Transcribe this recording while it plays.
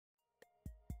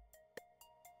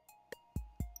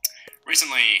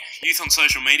Recently, youth on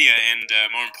social media and,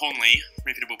 more importantly,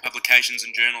 reputable publications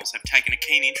and journals have taken a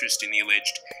keen interest in the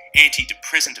alleged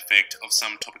antidepressant effect of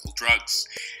some topical drugs.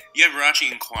 The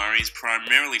overarching inquiry is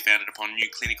primarily founded upon new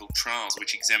clinical trials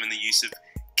which examine the use of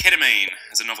ketamine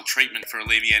as a novel treatment for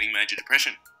alleviating major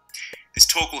depression. This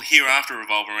talk will hereafter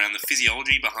revolve around the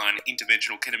physiology behind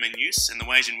interventional ketamine use and the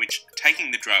ways in which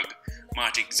taking the drug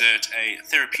might exert a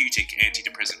therapeutic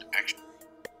antidepressant action.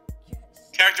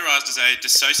 Characterised as a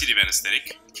dissociative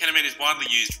anaesthetic, ketamine is widely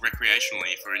used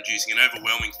recreationally for inducing an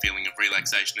overwhelming feeling of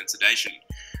relaxation and sedation,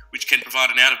 which can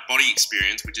provide an out-of-body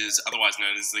experience which is otherwise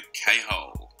known as the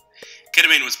K-hole.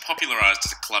 Ketamine was popularised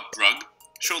as a club drug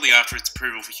shortly after its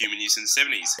approval for human use in the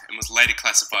 70s, and was later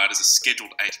classified as a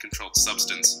Scheduled 8 controlled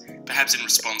substance, perhaps in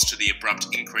response to the abrupt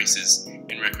increases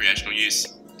in recreational use.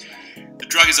 The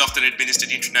drug is often administered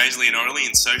intranasally and orally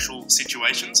in social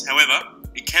situations. However,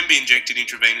 it can be injected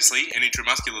intravenously and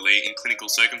intramuscularly in clinical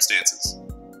circumstances.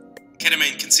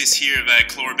 Ketamine consists here of a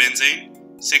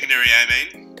chlorobenzene, secondary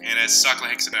amine, and a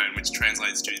cyclohexanone, which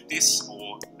translates to this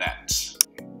or that.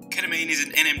 Ketamine is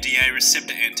an NMDA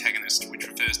receptor antagonist, which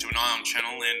refers to an ion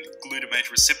channel and glutamate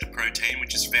receptor protein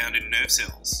which is found in nerve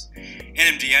cells.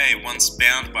 NMDA, once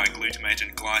bound by glutamate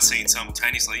and glycine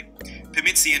simultaneously,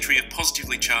 permits the entry of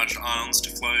positively charged ions to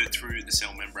flow through the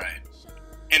cell membrane.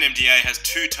 NMDA has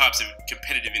two types of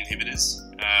competitive inhibitors,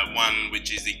 one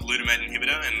which is the glutamate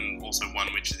inhibitor and also one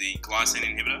which is the glycine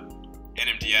inhibitor.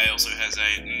 NMDA also has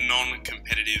a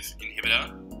non-competitive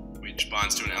inhibitor which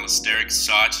binds to an allosteric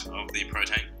site of the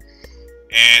protein,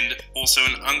 and also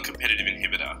an uncompetitive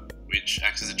inhibitor which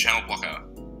acts as a channel blocker.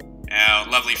 Our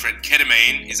lovely friend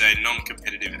ketamine is a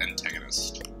non-competitive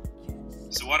antagonist.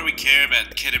 So why do we care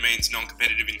about ketamine's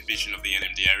non-competitive inhibition of the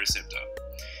NMDA receptor?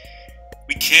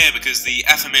 We care because the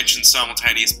aforementioned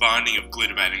simultaneous binding of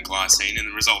glutamate and glycine and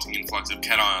the resulting influx of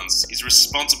cations is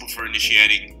responsible for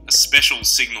initiating a special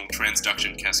signal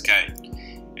transduction cascade.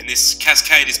 And this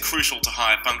cascade is crucial to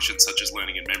higher functions such as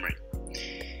learning and memory.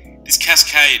 This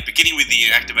cascade, beginning with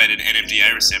the activated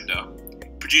NMDA receptor,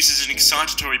 produces an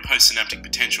excitatory postsynaptic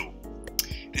potential.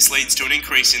 This leads to an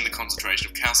increase in the concentration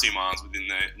of calcium ions within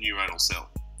the neuronal cell.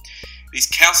 These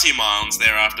calcium ions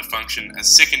thereafter function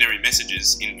as secondary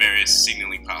messages in various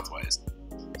signalling pathways.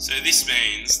 So this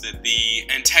means that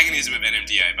the antagonism of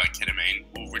NMDA by ketamine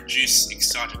will reduce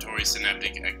excitatory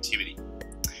synaptic activity,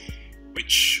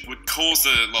 which would cause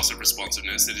the loss of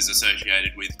responsiveness that is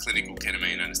associated with clinical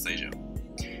ketamine anesthesia.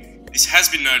 This has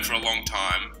been known for a long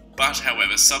time, but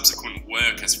however, subsequent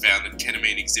work has found that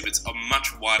ketamine exhibits a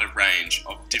much wider range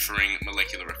of differing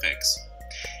molecular effects,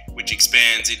 which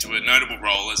expands into a notable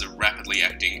role as a rapidly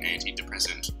acting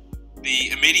antidepressant.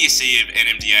 The immediacy of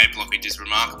NMDA blockage is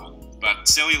remarkable, but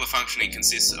cellular functioning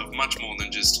consists of much more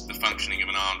than just the functioning of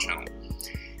an ion channel.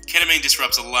 Ketamine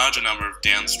disrupts a larger number of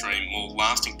downstream, more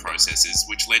lasting processes,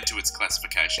 which led to its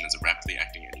classification as a rapidly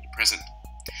acting antidepressant.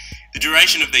 The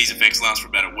duration of these effects lasts for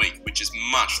about a week, which is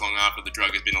much long after the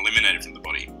drug has been eliminated from the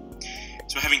body.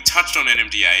 So having touched on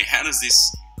NMDA, how does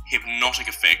this hypnotic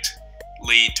effect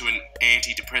lead to an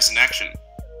antidepressant action?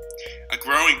 A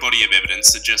growing body of evidence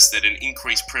suggests that an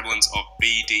increased prevalence of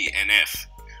BDNF,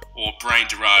 or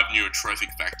brain-derived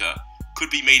neurotrophic factor, could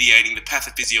be mediating the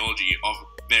pathophysiology of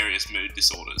various mood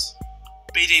disorders.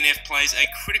 BDNF plays a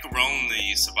critical role in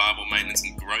the survival, maintenance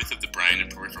and growth of the brain and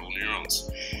peripheral neurons.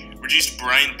 Reduced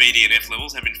brain BDNF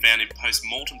levels have been found in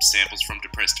post-mortem samples from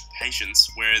depressed patients,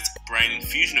 whereas brain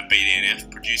infusion of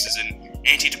BDNF produces an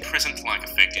antidepressant-like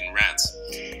effect in rats.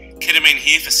 Ketamine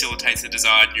here facilitates the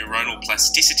desired neuronal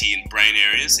plasticity in brain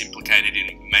areas implicated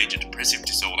in major depressive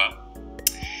disorder,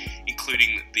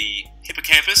 including the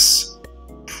hippocampus,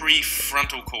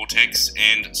 prefrontal cortex,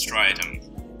 and striatum.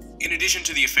 In addition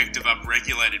to the effect of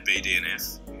upregulated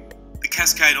BDNF, the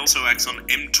cascade also acts on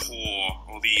mTOR,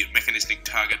 or the mechanistic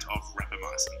target of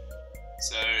rapamycin.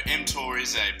 So mTOR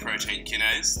is a protein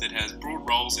kinase that has broad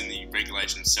roles in the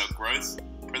regulation of cell growth,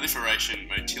 proliferation,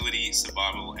 motility,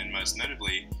 survival, and most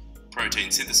notably,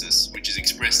 protein synthesis, which is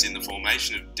expressed in the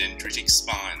formation of dendritic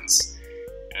spines.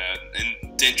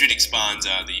 And dendritic spines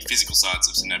are the physical sites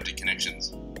of synaptic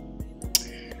connections.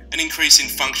 An increase in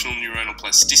functional neuronal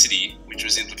plasticity, which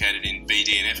was implicated in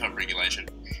BDNF upregulation,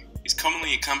 is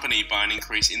commonly accompanied by an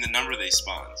increase in the number of these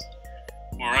spines.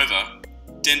 Moreover,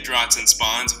 dendrites and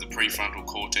spines of the prefrontal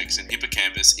cortex and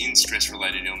hippocampus in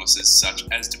stress-related illnesses such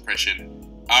as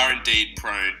depression are indeed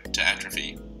prone to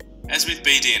atrophy. As with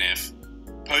BDNF,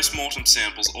 post-mortem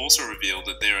samples also reveal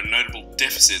that there are notable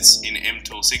deficits in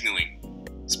mTOR signaling,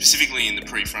 specifically in the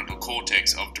prefrontal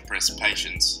cortex of depressed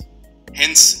patients.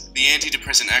 Hence, the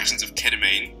antidepressant actions of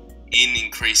ketamine in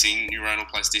increasing neuronal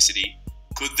plasticity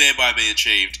could thereby be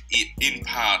achieved in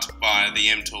part via the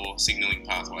mTOR signalling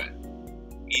pathway.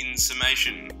 In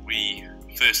summation, we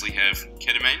firstly have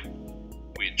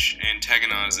ketamine, which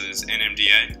antagonises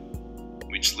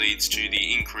NMDA, which leads to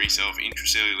the increase of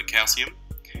intracellular calcium,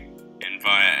 and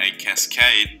via a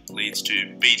cascade leads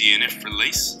to BDNF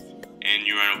release and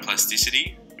neuronal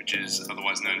plasticity, which is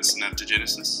otherwise known as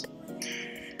synaptogenesis.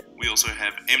 We also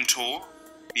have mTOR,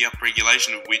 the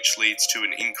upregulation of which leads to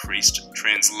an increased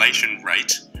translation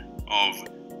rate of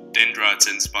dendrites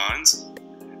and spines,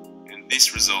 and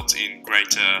this results in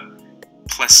greater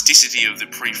plasticity of the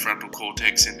prefrontal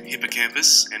cortex and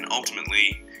hippocampus, and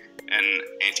ultimately an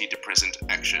antidepressant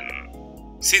action.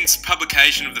 Since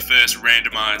publication of the first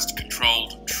randomised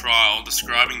controlled trial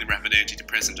describing the rapid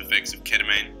antidepressant effects of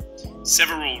ketamine,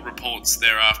 several reports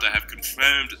thereafter have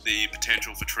confirmed the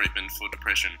potential for treatment for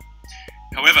depression.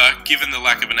 However, given the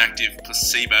lack of an active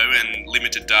placebo and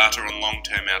limited data on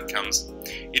long-term outcomes,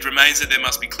 it remains that there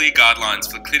must be clear guidelines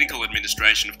for clinical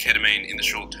administration of ketamine in the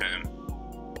short term.